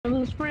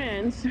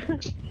friends.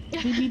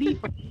 DVD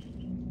friends.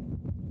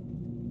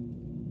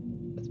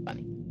 That's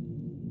funny.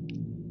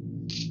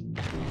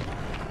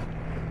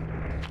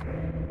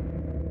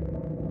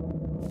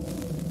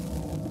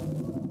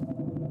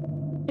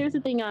 Here's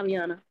the thing,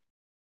 Aviana.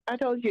 I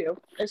told you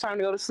it's time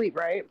to go to sleep,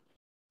 right?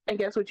 And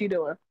guess what you're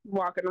doing?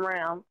 Walking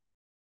around.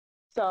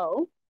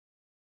 So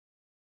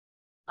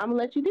I'm gonna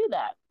let you do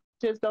that.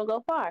 Just don't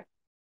go far.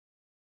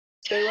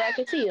 Stay where I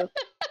can see you.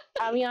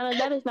 Aviana,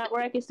 that is not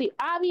where I can see.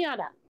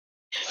 Aviana!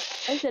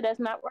 I said that's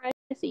not where I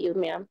see you,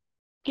 ma'am.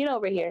 Get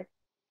over here.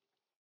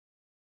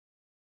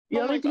 You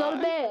don't need to go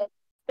to bed.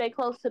 Stay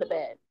close to the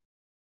bed.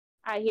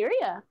 I hear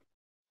ya.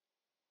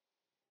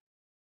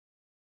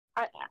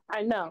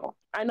 I know.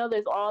 I know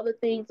there's all the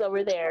things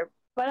over there.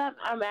 But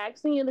I'm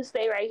asking you to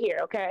stay right here,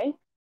 okay?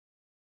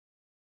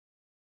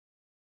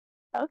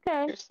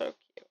 Okay. You're so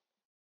cute.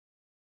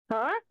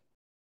 Huh?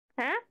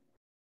 Huh?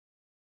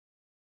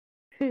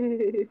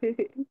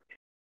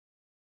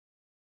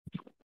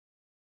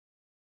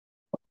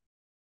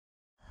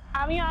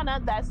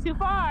 Aviana, that's too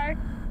far.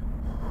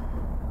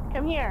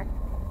 Come here.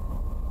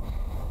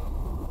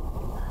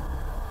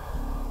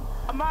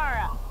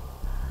 Amara.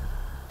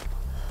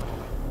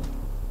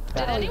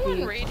 Did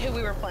anyone read who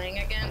we were playing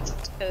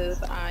against?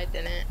 Because I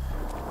didn't.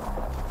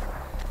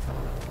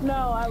 No,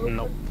 I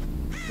was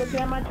looking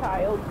at my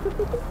child.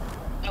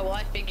 Oh, well,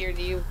 I figured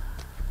you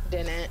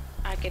didn't.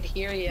 I could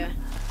hear you.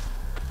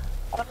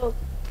 Oh.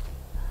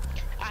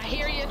 I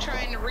hear you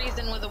trying to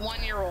reason with a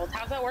 1-year-old.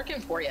 How's that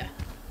working for you?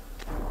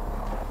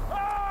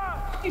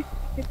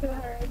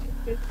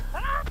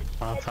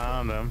 I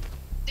found him.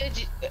 Did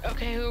you?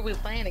 Okay, who are we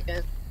playing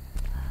against?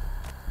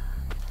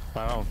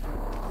 I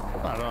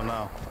don't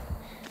know.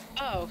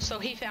 Oh, so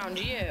he found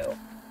you.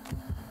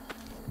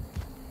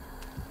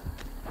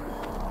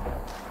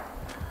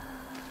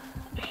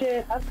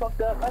 Shit, I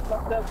fucked up. I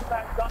thought that was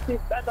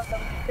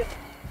shit.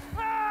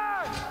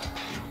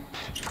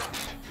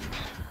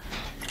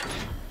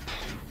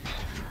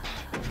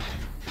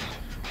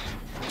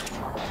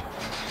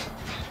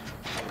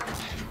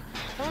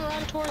 Don't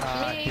run towards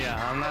me.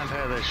 Yeah, I'm not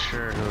entirely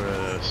sure who it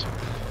is.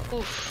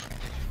 Oof.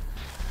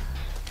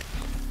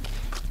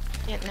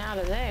 Getting out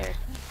of there.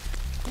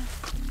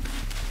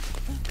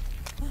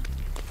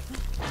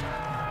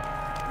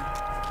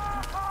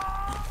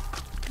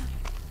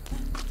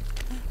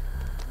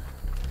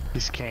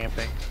 He's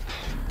camping.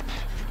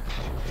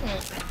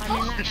 I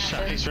mean,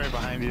 that He's right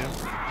behind you. That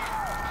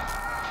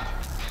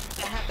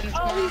happens.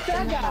 Oh, he's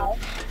that guy.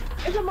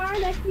 Is Amara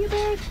next to you,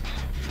 bitch?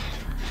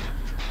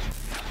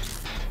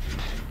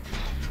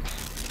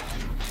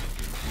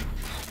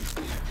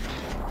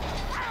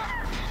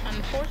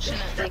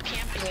 Unfortunately,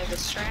 camping is a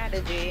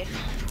strategy. It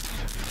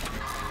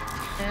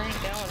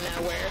ain't going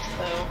nowhere,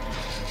 so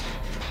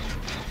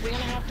we're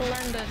gonna have to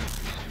learn to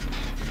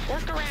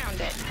work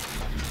around it.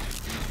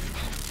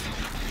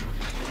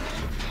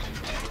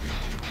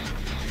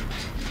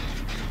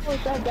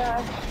 What's that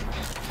guy?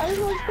 I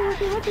just want to see what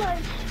he looked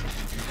like.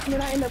 And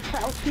then I end up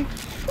crouching.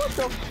 What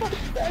the fuck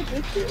is that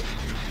just do?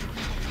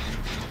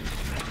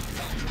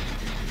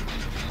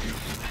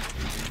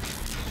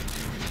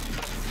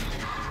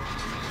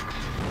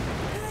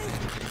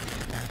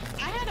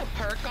 I had a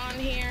perk on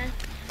here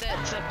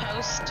that's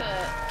supposed to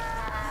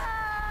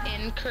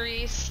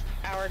increase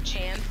our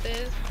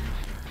chances.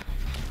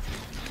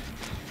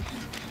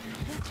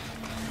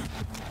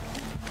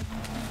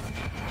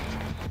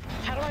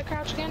 How do I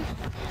crouch again?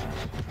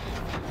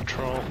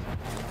 Control.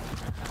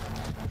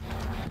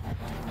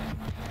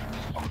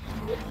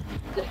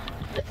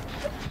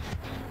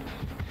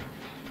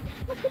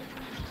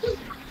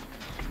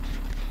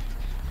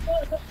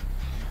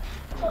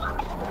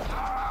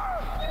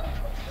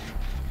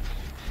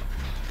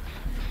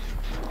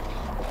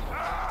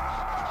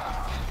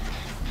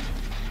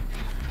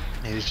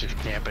 He's just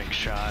camping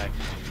shy.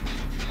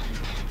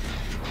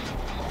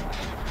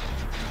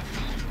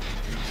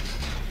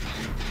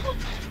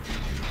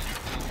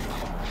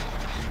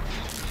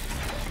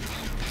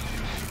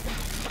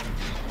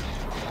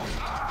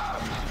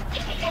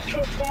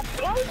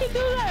 Why would you do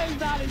that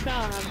exotic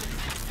time?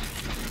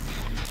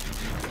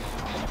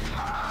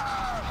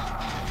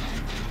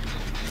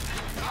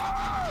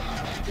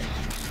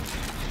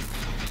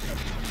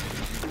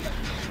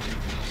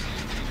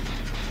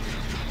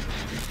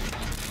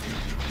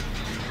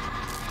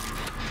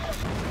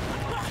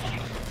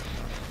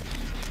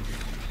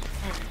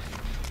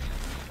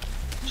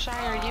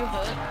 Shy, are you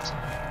hooked?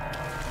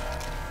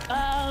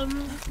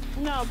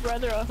 No,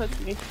 brother will hook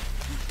me.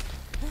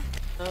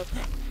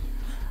 Okay.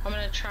 I'm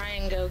gonna try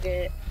and go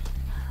get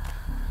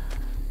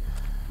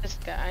this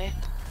guy.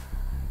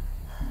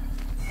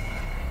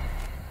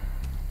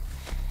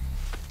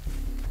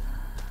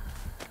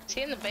 Is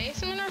he in the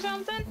basement or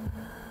something?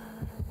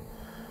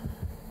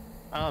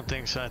 I don't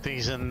think so. I think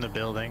he's in the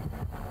building.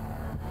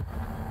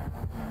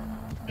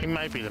 He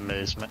might be in the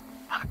basement.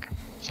 Fuck.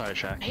 Sorry,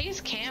 Shaq.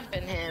 He's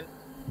camping him.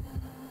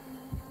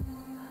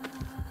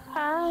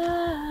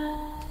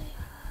 I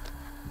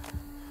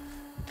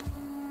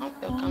don't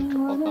feel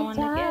comfortable going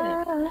to get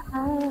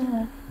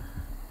it.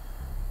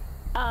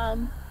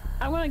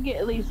 I'm gonna get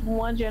at least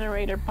one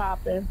generator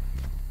popping.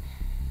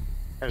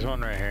 There's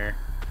one right here.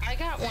 I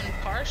got one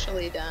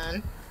partially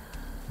done.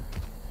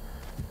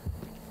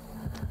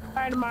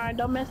 Alright, Amara,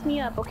 don't mess me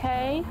up,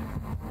 okay?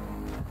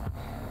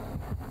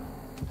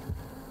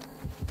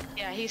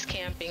 Yeah, he's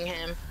camping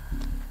him.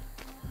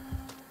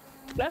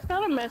 That's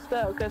kind of messed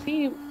up, because I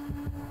feel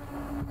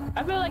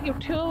like if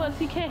two of us,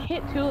 he can't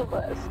hit two of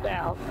us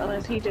now,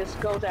 unless he just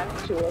goes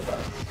after two of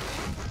us.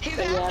 He's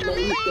So, after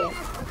me! can.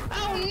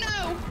 Oh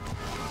no!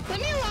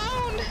 Leave me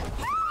alone!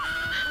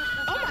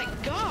 Oh my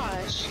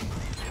gosh!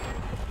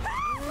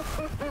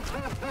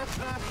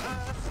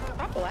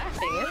 Stop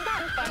laughing, it's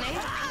not funny.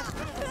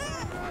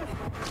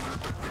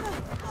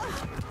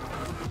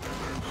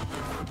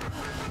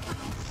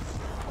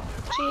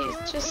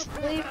 Jeez, just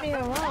leave me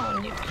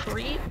alone, you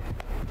creep.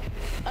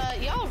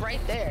 Y'all right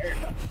there.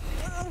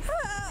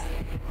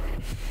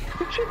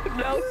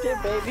 No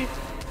shit, baby.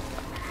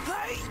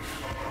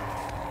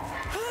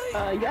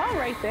 Y'all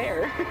right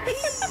there.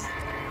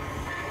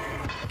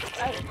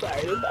 I'm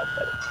sorry, it's not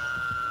funny.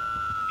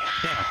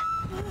 Yeah.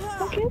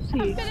 What is he?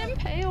 I've been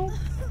impaled.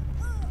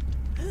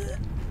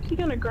 He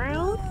on the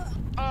ground?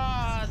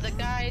 The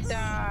guy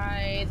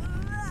died.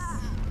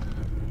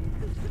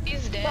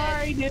 He's dead.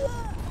 Sorry, dude.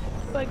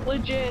 Like,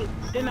 legit,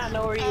 did not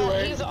know where you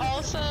were. He's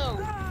also...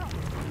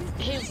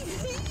 He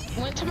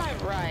went to my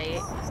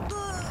right,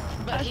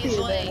 but I he's see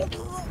like... that.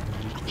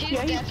 He's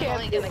Yeah, he's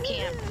definitely camping. gonna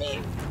camp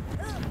me.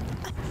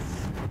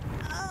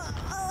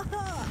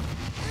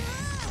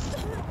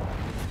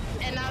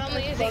 And not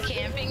only is he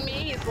camping me,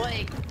 he's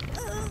like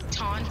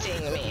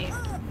taunting me.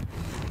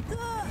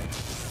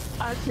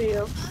 I see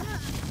him.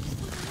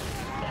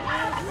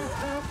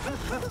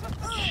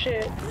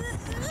 Shit.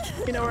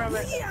 You know where I'm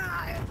at.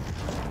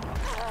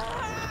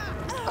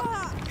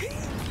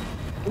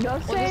 Go Well,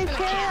 he's save gonna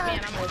camp me Cat.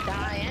 and I'm gonna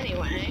die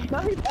anyway. No,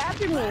 he's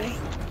after me.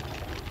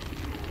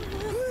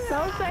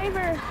 Go save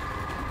her.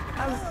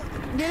 I'm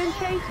getting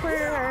chased for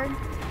her.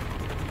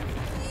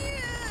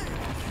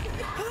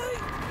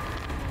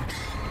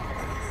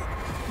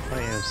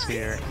 Leo's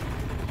here.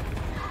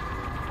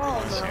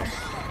 Oh no.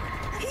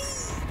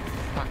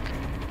 Fuck.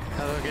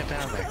 How do I get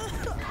down there?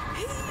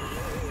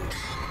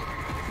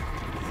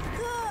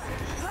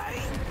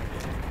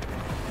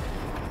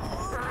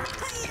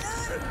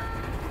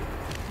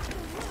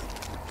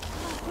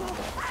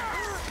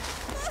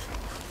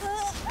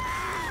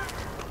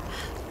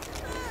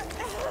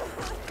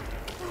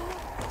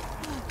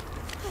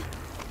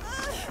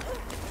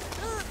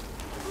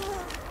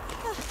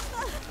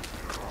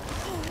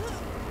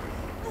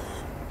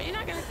 You're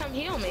not gonna come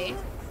heal me.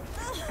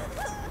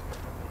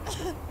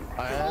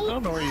 I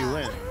don't know where you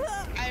went.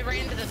 I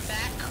ran to the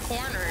back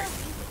corner.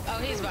 Oh,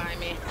 he's by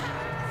me.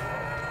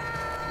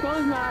 No,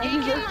 he's not. He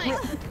He's can just like...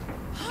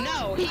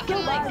 No, he still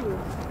can by like... you.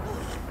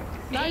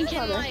 Now He he's can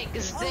coming.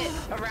 like zip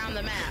around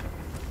the map.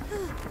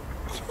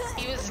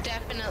 He was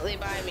definitely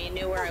by me,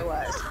 knew where I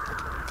was.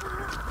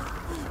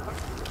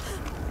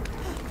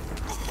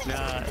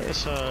 Nah,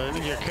 so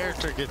your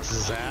character gets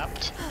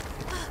zapped,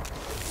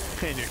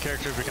 and your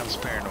character becomes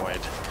paranoid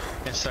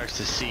and starts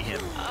to see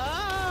him.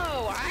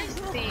 Oh, I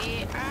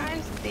see.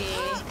 I see.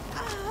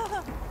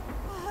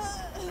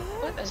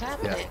 What is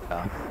happening?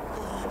 Yeah.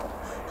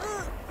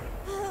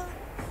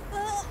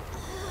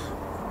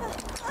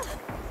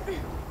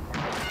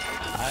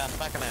 I'm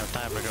not gonna have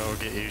time to go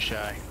get you,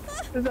 Shy.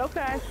 It's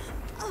okay.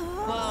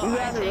 Well, You I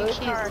guys are think really he's...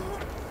 hard.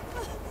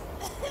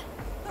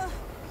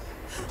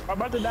 I'm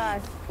about to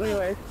die.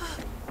 Anyways.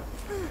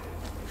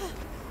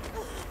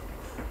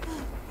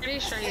 Pretty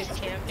sure he's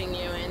camping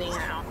you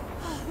anyhow.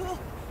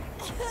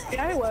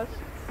 Yeah, he was.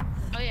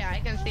 Oh yeah, I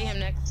can see him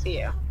next to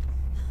you.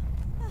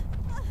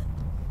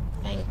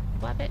 Dang,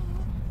 love it.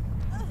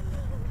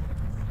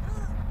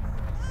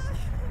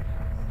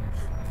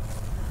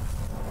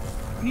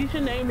 You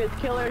should name this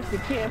killers to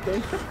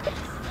camping.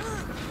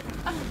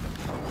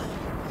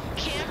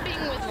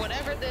 Camping with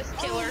whatever this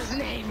killer's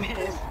name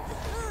is.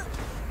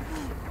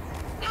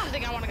 I don't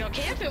think I want to go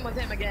camping with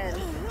him again.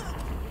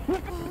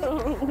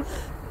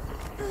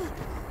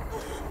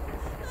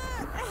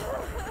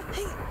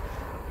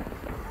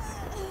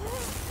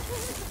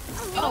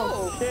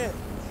 Oh shit.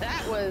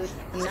 That was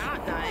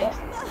not nice.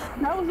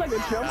 That was like a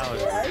jump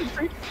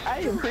scare. I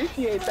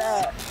appreciate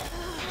that.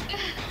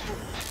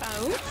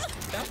 Oh,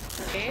 don't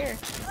scare.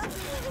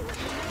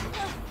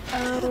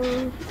 Did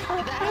Did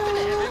that happen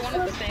to everyone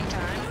at the same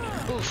time?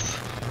 Oof.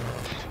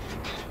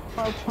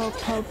 Poker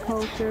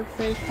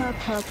face,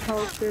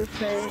 poker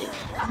face.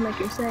 I make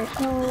her say,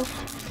 oh,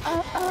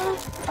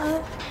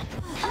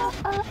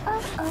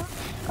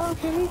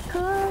 here he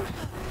comes,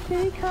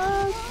 here he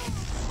comes.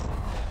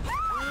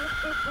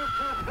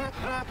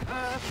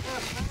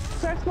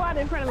 Start squad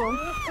in front of him.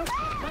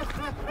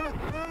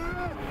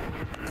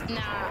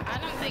 Nah, I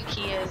don't think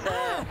he is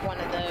one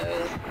of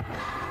those.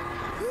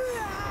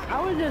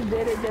 I would just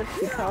did it just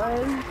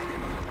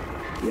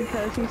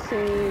because he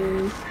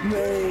seems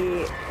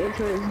very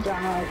into his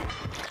job.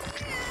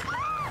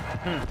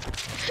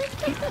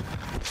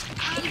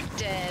 I'm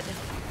dead.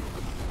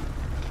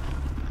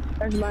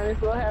 I might as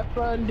well have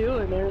fun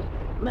doing it.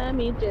 Let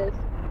me just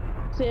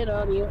sit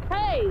on you.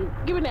 Hey,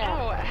 give me that.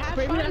 Oh, have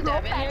Bring me fun, that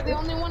whole Devin. You're the package.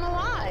 only one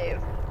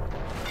alive.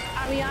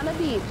 I mean, on the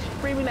beach.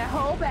 Bring me that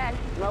whole bag.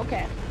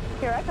 Okay,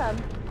 here I come.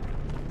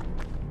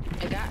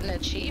 I got an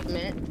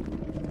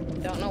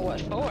achievement. Don't know what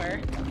for.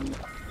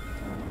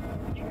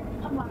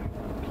 Come on.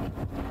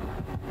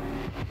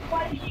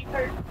 Why did you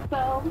hurt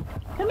so?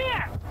 Come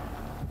here.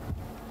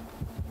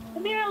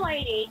 Come here,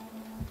 lady.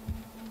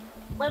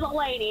 Little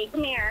lady,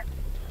 come here.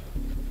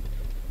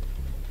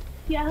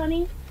 Yeah,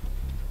 honey?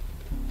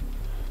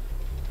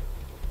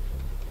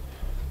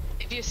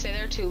 If you stay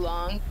there too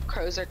long,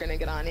 crows are gonna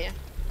get on you.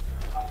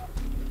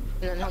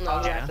 And then he'll know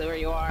exactly where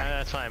you are.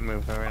 That's why I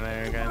moved over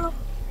there again.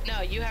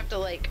 No, you have to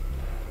like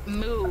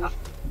move.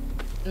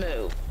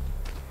 Move.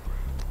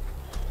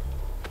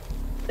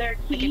 They're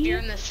keys? Like if you're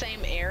in the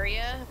same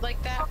area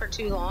like that for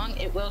too long,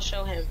 it will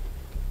show him.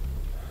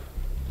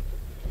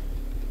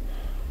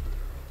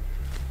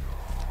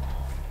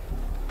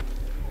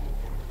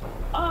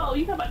 Oh,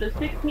 you talking about the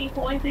 16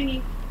 point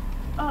thingy?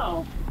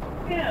 Oh,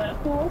 yeah,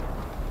 that's cool.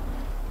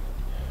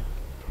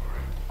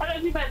 I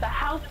thought you meant the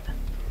house.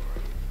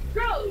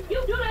 Girl,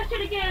 you do that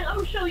shit again, I'm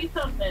gonna show you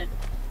something.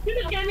 You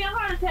just gave me a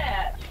heart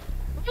attack.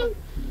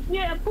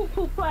 Yeah, poop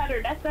poop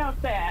platter, that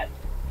sounds bad.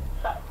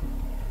 Stop.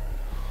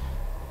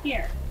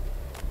 Here.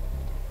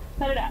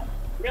 Cut it out.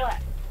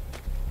 Relax.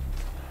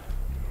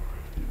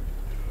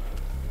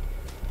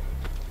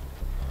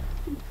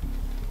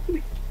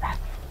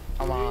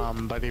 Come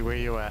on, buddy, where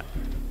you at?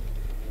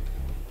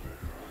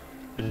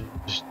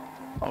 Just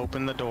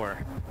open the door.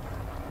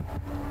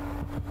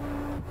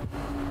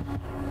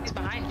 He's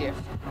behind you.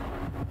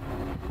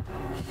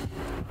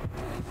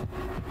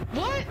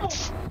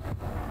 What?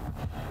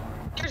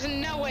 There's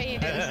no way he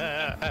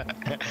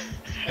didn't.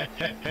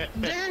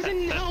 There's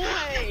no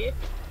way.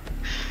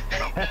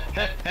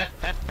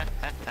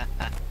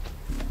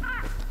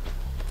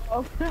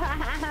 Oh,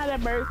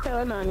 that bird's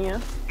telling on you.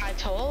 I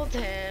told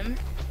him.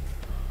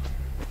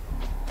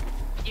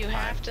 You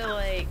have to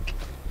like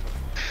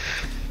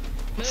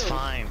move. It's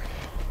fine.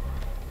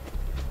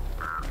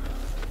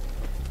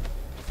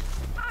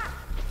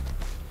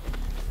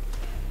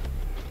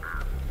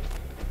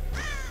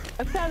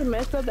 It's kind of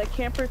messed up that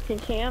campers can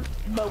camp,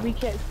 but we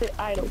can't sit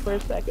idle for a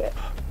second.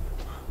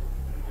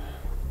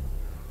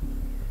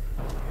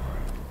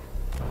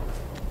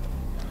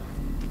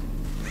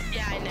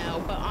 Yeah, I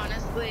know, but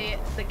honestly,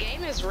 the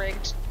game is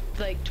rigged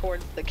like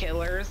towards the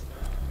killers.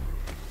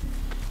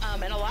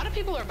 And a lot of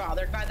people are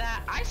bothered by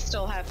that. I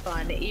still have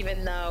fun,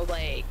 even though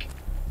like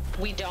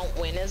we don't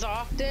win as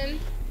often.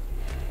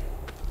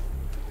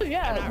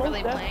 Yeah, I'm not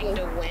really playing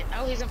to win.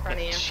 Oh, he's in front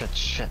of you.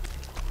 Shit.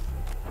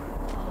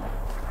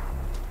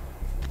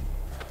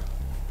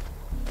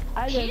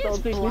 I He just is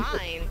don't think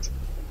blind.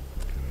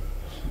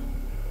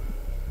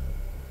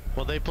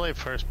 Well, they play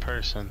first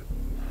person.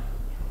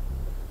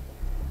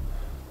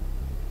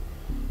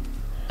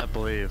 I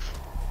believe.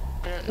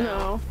 I don't know.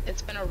 No.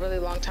 It's been a really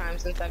long time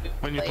since I've played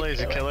When you play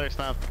as a killer, it's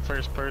not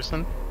first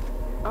person?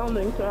 I don't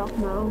think so,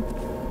 no.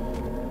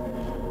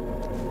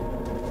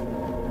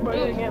 But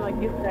then again,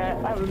 like you said,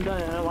 I haven't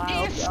done it in a while.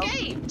 He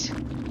escaped!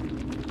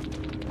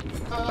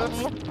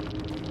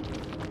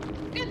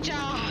 Good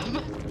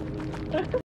job!